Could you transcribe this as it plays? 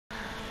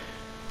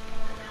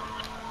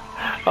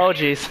Oh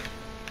jeez.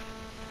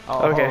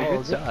 Oh, Okay.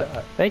 good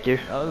shot. Thank you.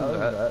 That was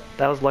that.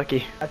 That was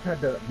lucky. I tried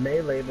to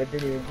melee, but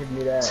didn't even give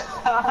me that.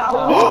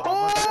 Oh, what the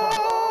fuck?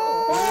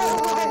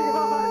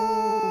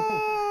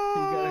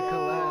 He got a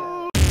collab.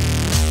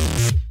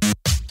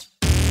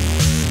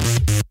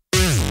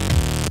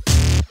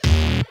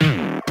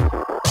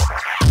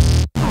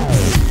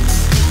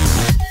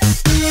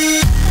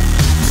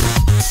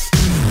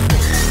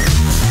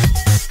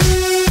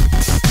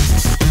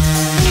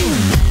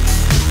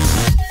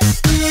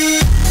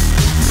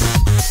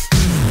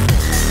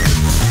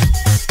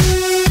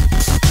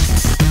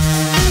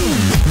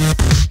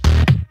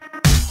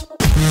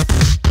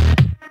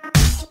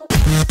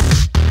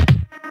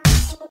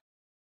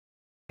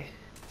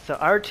 So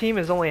our team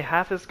is only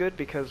half as good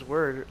because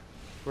we're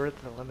the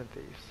Lemon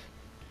Thieves.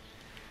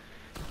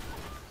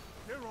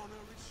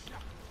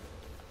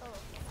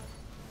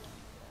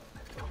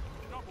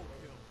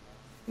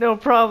 No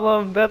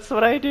problem, that's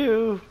what I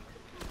do.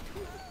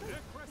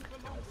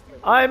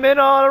 I'm in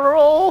on a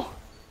roll.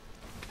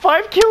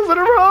 5 kills in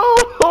a row.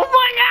 Oh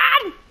my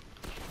god.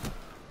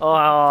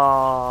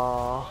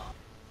 Oh.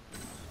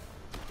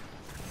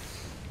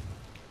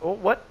 Oh,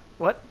 what?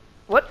 What?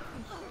 What?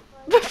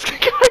 This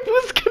guy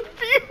was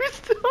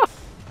confused.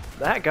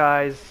 That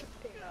guy's...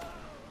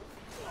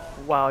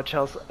 Wow,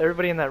 Chelsea.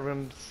 Everybody in that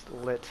room's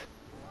lit.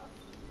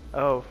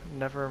 Oh,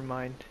 never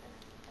mind.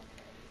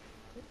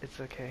 It's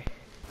okay.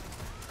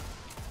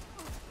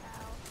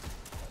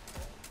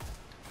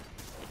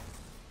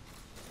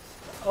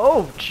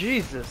 Oh,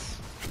 Jesus.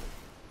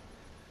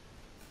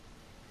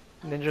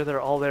 Ninja,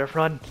 they're all there.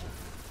 Run.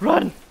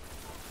 Run.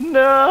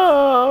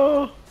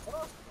 No.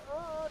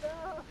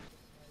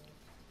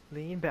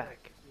 Lean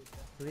back.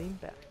 Lean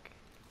back.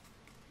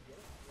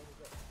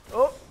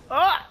 Oh!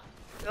 Ah!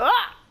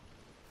 Ah!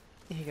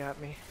 He got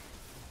me.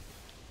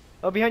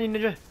 Oh, behind you,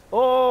 Ninja.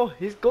 Oh,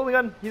 he's goaling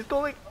gun. He's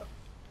goaling.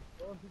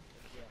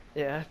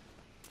 Yeah.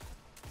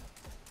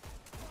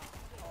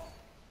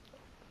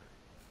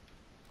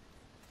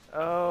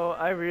 Oh,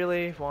 I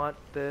really want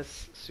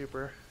this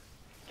super.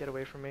 Get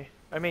away from me.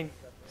 I mean,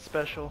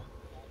 special.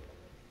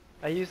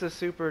 I use the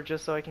super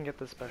just so I can get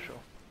the special.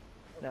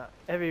 Now,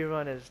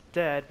 everyone is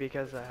dead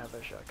because I have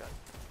a shotgun.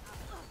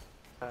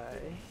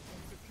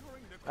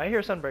 I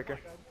hear Sunbreaker.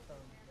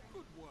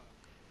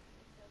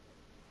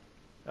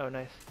 Oh,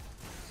 nice.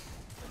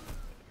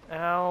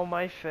 Ow,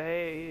 my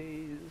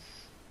face.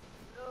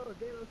 No,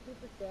 Dano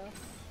Superstar.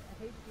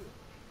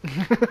 I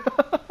hate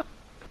you.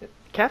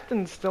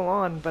 Captain's still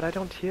on, but I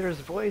don't hear his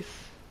voice.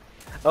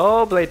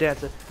 Oh, Blade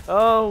Dancer.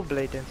 Oh,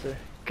 Blade Dancer.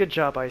 Good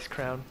job, Ice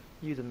Crown.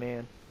 You the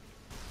man.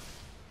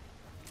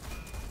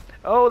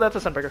 Oh, that's a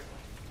Sunbreaker.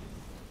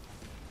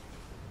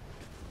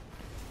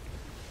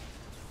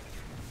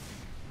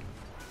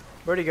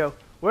 Where'd he go?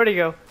 Where'd he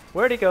go?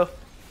 Where'd he go?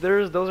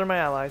 Those are my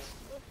allies.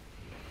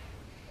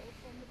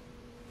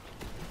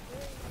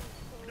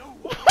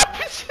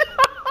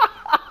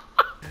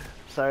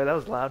 Sorry, that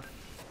was loud.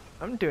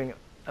 I'm doing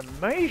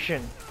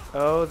amazing.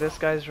 Oh, this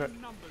guy's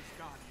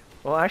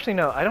well, actually,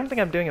 no. I don't think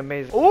I'm doing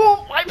amazing.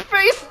 Oh, my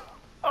face!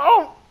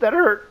 Oh, that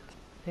hurt.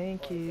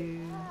 Thank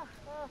you.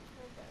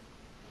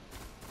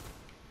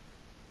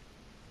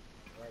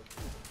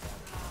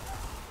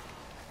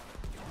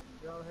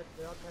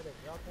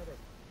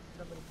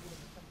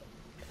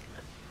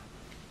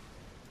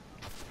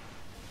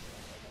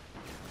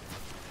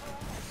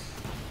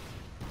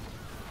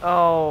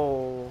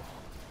 Oh,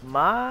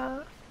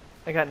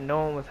 I got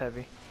no one with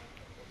heavy.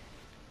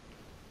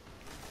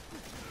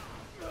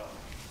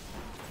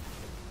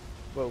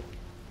 Whoa.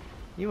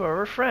 You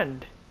are a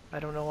friend. I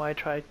don't know why I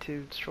tried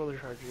to shoulder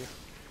charge you.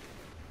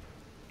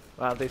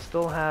 Wow, they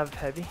still have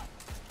heavy.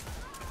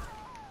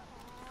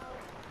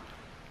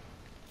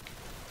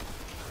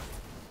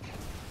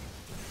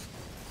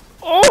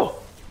 Oh!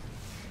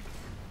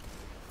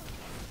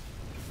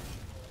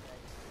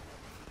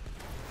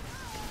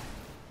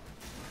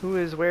 Who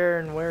is where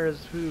and where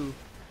is who?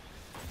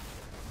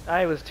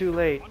 I was too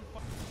late.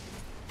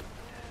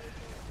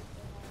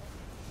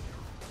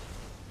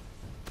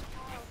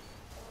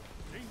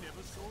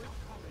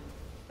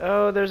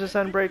 Oh, there's a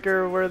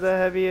Sunbreaker where the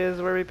heavy is,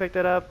 where we picked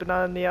it up,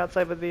 not on the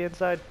outside but the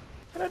inside.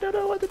 And I don't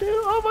know what to do.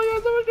 Oh my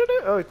god, so much to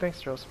do. Oh,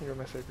 thanks, Charles. You're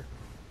my savior.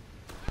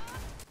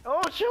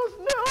 Oh, Charles,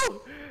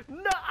 no!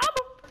 No!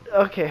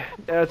 Okay,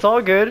 it's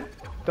all good.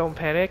 Don't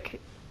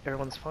panic.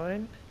 Everyone's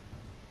fine.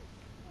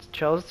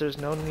 Charles, there's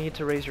no need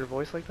to raise your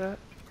voice like that.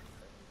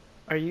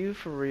 Are you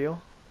for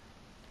real?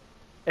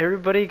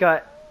 Everybody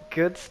got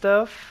good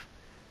stuff,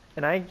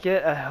 and I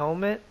get a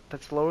helmet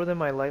that's lower than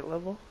my light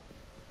level?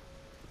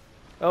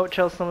 Oh,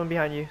 Chelsea, someone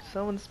behind you.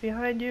 Someone's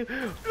behind you.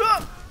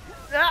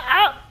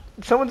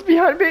 Someone's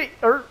behind me.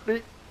 Or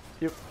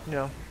you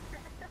know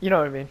what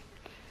I mean.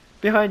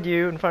 Behind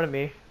you, in front of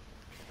me.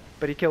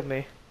 But he killed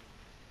me.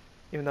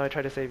 Even though I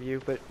tried to save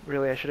you, but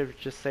really I should have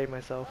just saved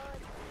myself.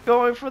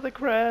 Going for the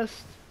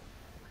crest.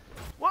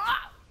 What?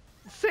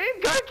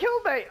 Same guy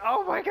killed me.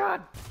 Oh my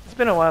god. It's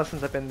been a while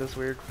since I've been this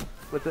weird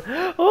with the.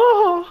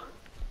 Oh,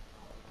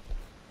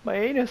 my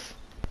anus.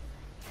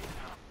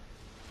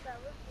 That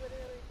was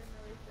literally the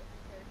noise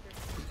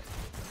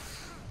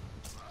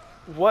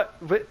What?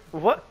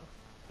 What?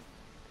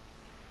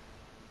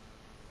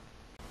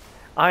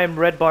 I am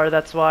red bar,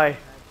 that's why.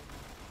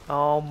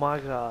 Oh my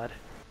god.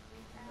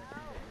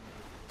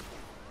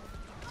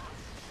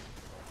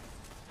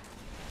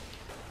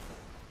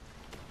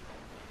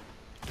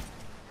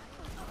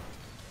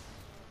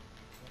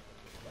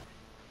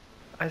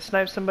 I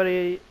sniped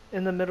somebody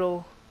in the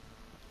middle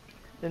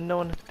and no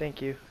one.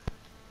 Thank you.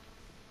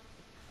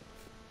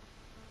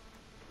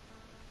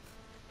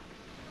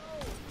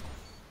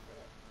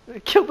 I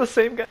killed the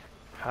same guy.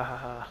 Ha ha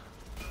ha.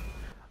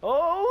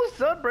 Oh,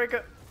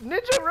 Sunbreaker!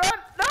 Ninja, run!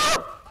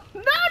 No!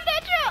 No,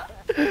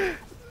 Ninja!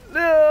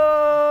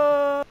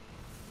 No!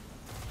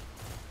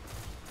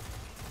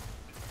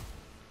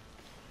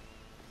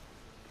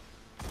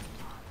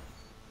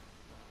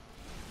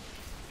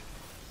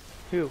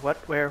 Who? What?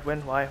 Where?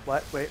 When? Why?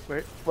 What? Wait?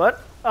 Where?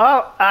 What?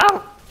 Oh!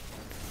 Ow!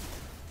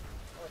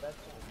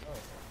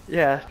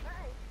 Yeah.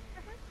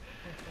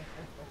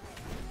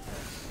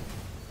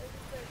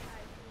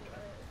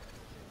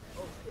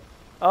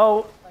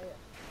 Oh!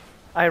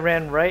 I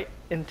ran right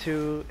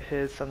into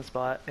his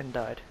sunspot and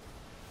died.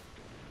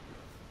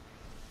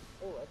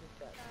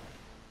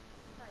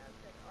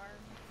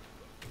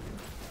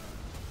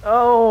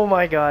 Oh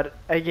my god,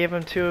 I gave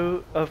him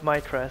 2 of my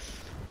crests.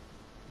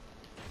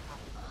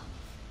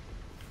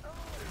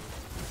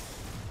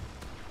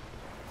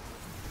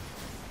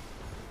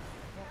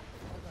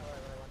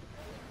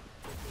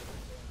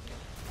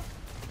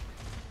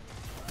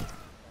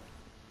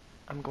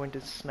 I'm going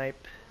to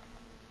snipe.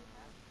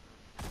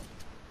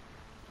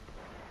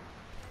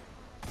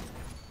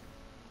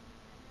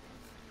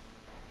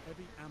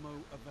 Heavy ammo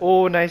available.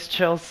 Oh, nice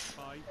chills.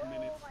 5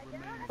 minutes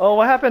remaining. Oh,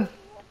 what happened?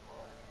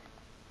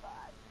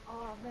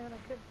 Oh man,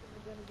 I couldn't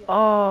gonna get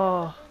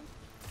Oh,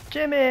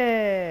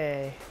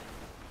 Jimmy!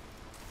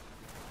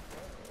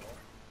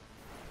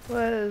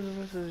 What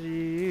is this?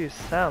 You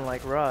sound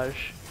like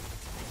Raj.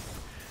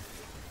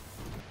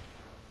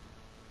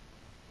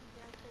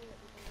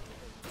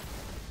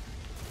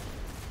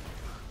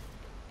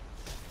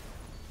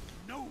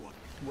 No one.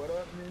 What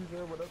up,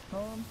 Ninja? What up,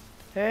 Tom?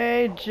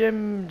 Hey,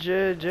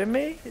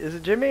 Jimmy? Is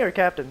it Jimmy or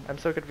Captain? I'm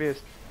so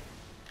confused.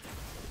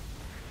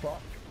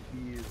 Fuck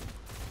you.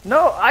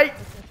 No,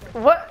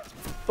 what?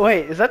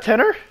 Wait, is that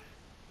tenor?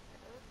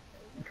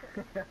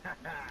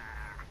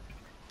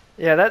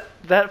 Yeah,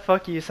 that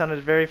fuck you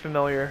sounded very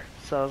familiar.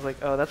 So I was like,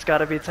 oh, that's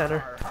gotta be tenor.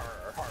 Har, har,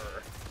 har,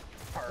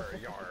 har,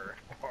 yar,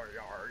 har,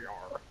 yar,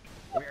 yar.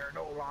 We are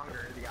no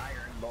longer the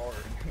Iron Lord.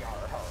 Yar,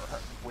 har, har.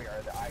 We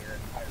are the Iron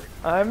Pirate.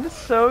 I'm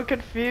so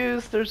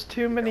confused. There's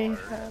too many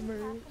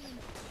hammers.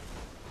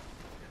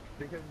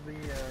 Because the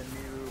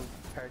new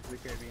Pirates of the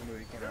Caribbean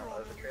movie came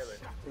out as a trailer.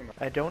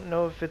 I don't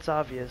know if it's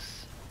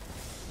obvious.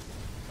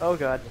 Oh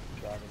god.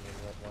 I need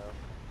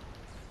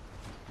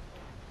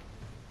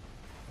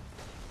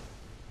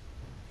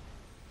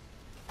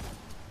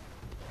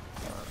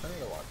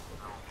to watch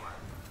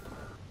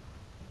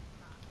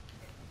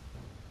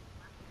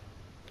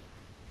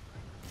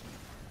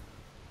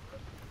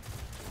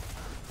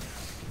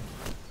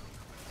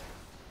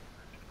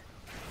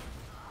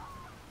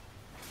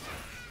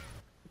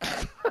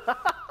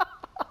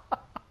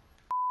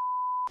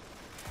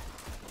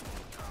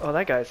Oh,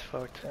 that guy's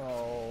fucked. this.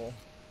 Oh.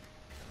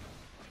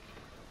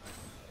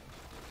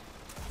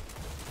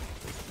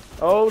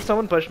 Oh,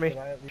 someone pushed me.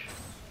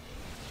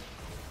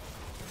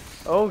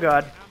 Oh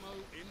god. Ammo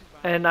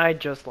inbound. And I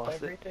just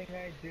lost it. Everything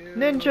I do,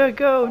 Ninja,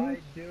 go! I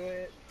do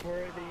it for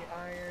the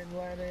Iron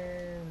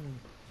Lemon.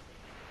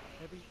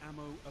 Heavy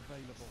ammo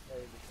available.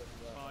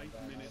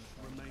 5 minutes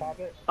remaining. Pop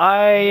it.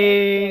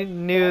 I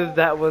knew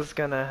that was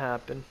gonna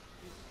happen.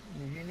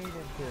 You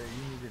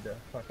needed to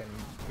fucking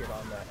get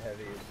on that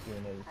heavy as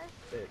soon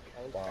as it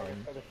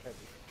spawned.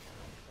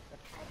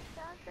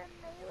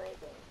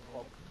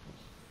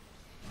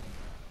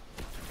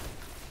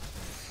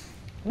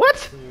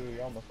 What? Ooh,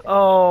 you almost got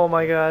Oh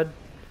my god.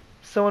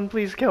 Someone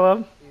please kill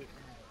him.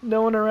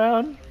 No one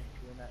around.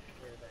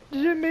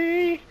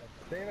 Jimmy!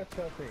 Save us,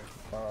 Sophie.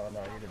 Oh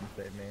no, you didn't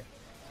save me.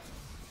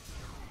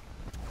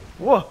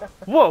 Whoa!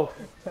 Whoa!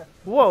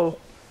 Whoa!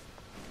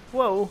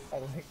 Whoa! I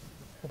like.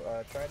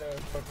 Try to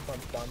focus on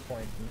spawn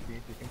points and see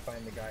if you can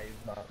find the guy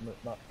who's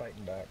not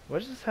fighting back.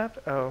 What just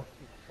happened? Oh.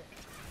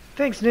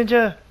 Thanks,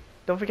 Ninja!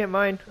 Don't forget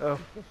mine. Oh.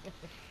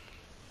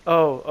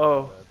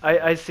 Oh.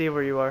 I see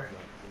where you are.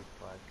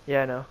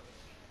 Yeah, I know.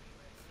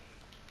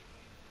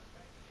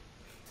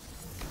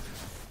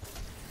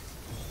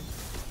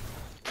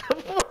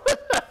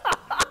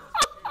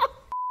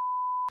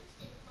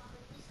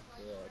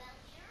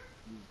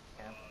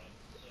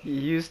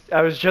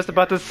 I was just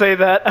about to say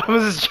that. I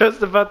was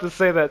just about to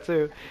say that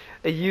too.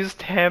 A used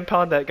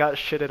tampon that got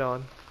shitted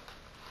on.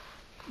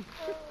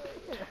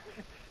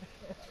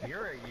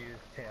 You're a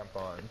used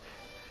tampon.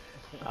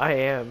 I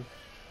am.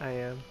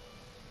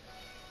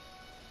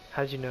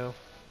 How'd you know?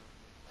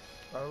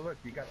 Oh look,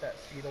 you got that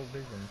fetal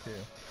vision too.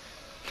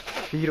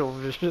 Fetal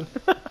vision.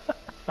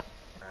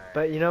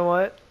 But you know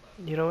what?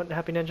 You know what,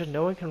 Happy Ninja?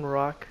 No one can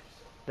rock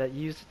that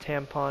used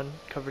tampon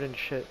covered in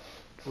shit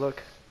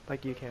look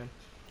like you can.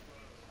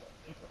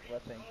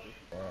 Well, thank you.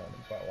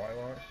 But why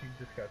won't she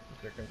discuss the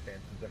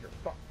circumstances of her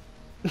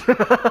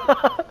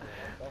fuck?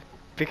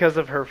 Because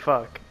of her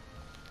fuck.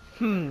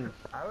 Hmm.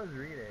 I was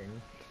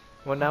reading.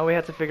 Well, now we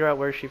have to figure out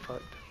where she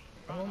fucked.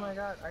 Oh my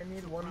god, I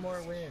need one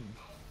more win.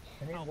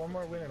 I need one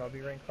more win and I'll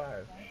be rank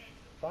 5.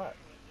 Fuck.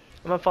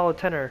 I'm gonna follow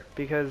Tenor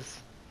because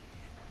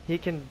he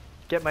can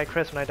get my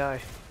crest when I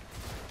die.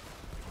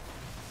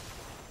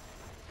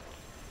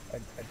 I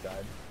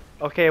died.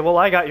 Okay, well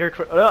I got your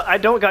I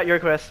don't got your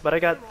crest, but I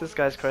got this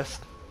guy's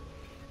crest.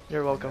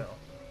 You're welcome.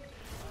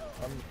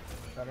 No.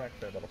 I'm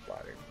actually a little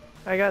flattered.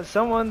 I got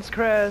someone's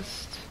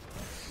crest.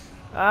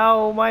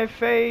 Ow, my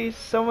face.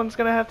 Someone's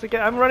gonna have to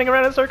get. I'm running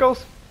around in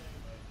circles.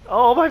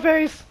 Oh, my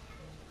face.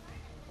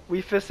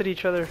 We fisted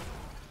each other.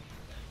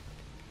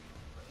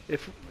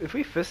 If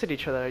we fisted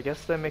each other, I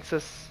guess that makes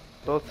us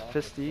both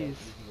fisties.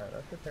 No,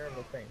 that's a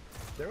terrible thing.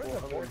 There was a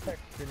vortex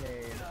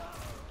grenade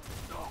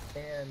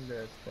and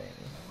this thing.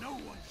 No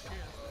one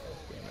cares.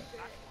 Damn it.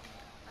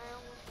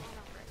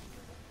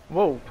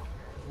 Whoa.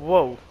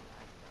 Whoa.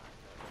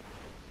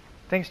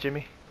 Thanks,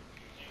 Jimmy.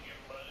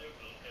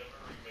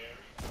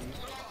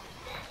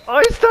 Oh,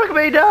 he stuck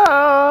me!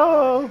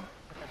 No!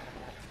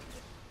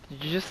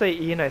 Did you just say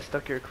Ian, I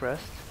stuck your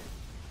crest?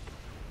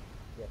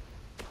 Yes.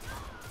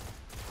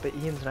 But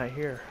Ian's not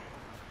here.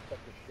 Stuck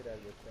the shit out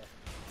of your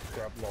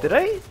crest.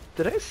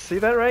 Did I see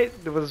that right?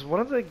 There was one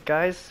of the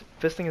guys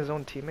fisting his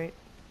own teammate?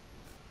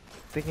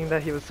 Thinking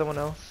that he was someone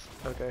else?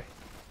 Okay.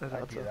 I I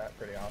thought do so. that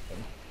pretty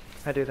often.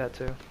 I do that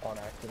too. On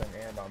accident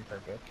and on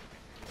purpose.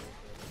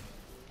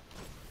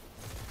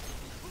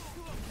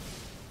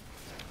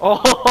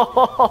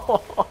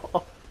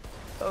 Oh!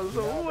 That was a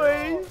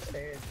waste!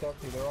 Hey,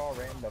 trust me, they're all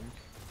random.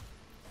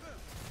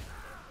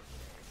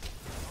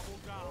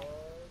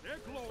 Their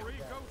glory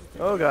goes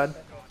to Oh god.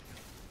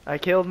 I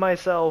killed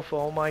myself,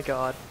 oh my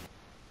god.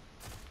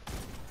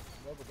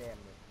 Never damn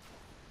me.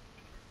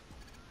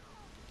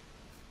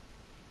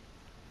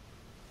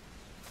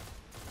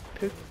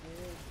 Poop.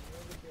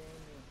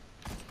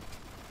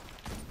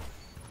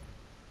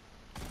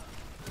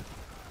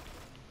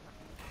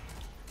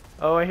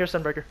 Oh, I hear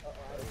Sunbreaker.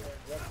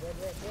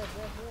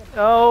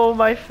 Oh,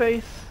 my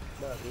face.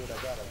 No, dude, I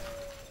got him.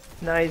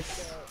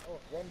 Nice. Oh,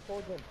 run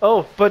towards him.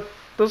 Oh, but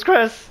those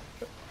crests.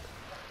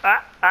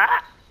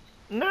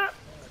 No.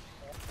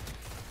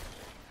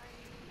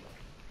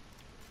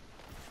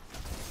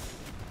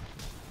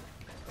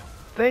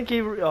 Thank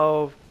you.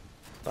 Oh,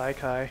 bye,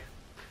 Kai.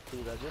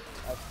 Dude, I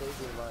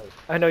saved your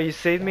life. I know you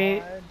saved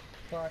me. God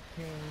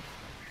fucking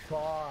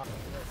fuck.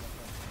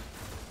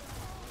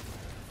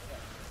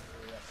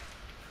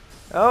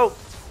 Oh.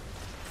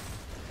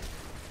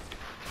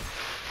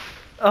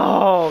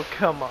 Oh,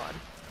 come on.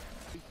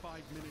 5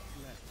 minutes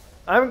left.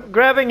 I'm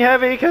grabbing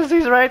heavy because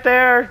he's right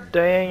there.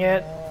 Dang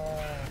it.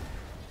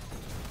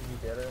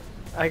 You get it?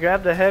 I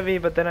grabbed the heavy,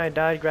 but then I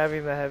died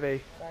grabbing the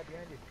heavy. Right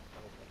behind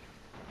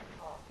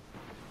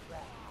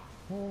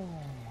you.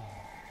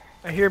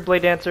 I hear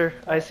Blade Dancer.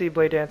 I see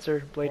Blade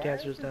Dancer. Blade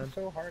Dancer's Why is down. it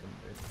so hard?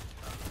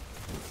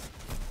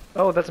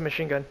 Oh, that's a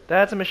machine gun.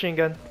 That's a machine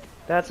gun.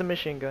 That's a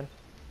machine gun.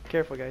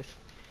 Careful, guys.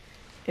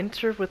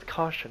 Enter with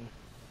caution.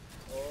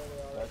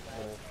 That's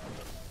cool.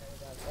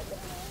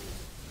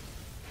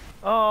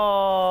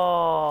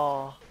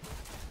 Oh.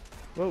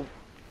 Whoa.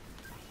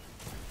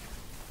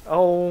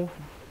 Oh.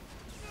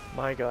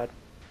 My god.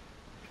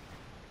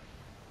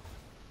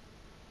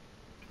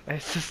 I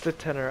assisted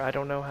Tenor. I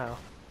don't know how.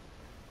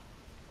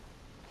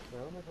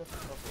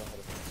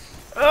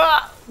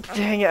 Ah!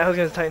 Dang it, I was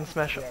gonna Titan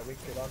Smash him. Yeah, we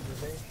could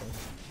observation.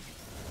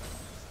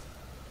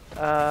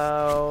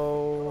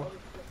 Oh.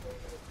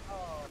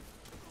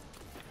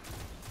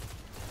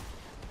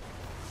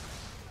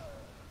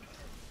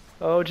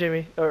 Oh,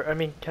 Jimmy. Or, I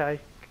mean, Kai.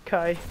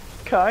 Kai.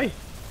 Kai.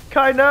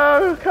 Kai,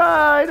 no!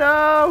 Kai,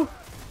 no!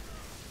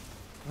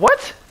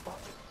 What?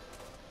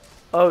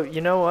 Oh,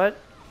 you know what?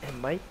 It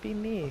might be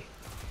me.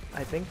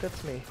 I think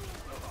that's me.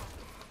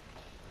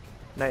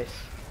 Nice.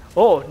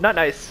 Oh, not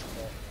nice.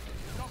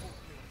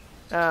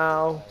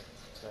 Ow.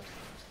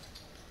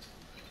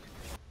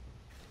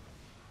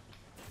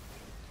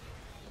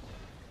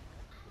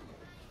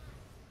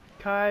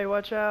 Kai,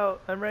 watch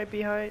out. I'm right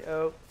behind.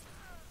 Oh.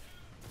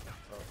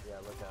 Oh, yeah,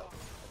 look out. I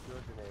threw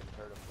a grenade and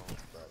hurt him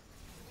once, but...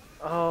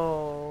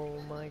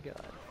 Oh my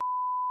god.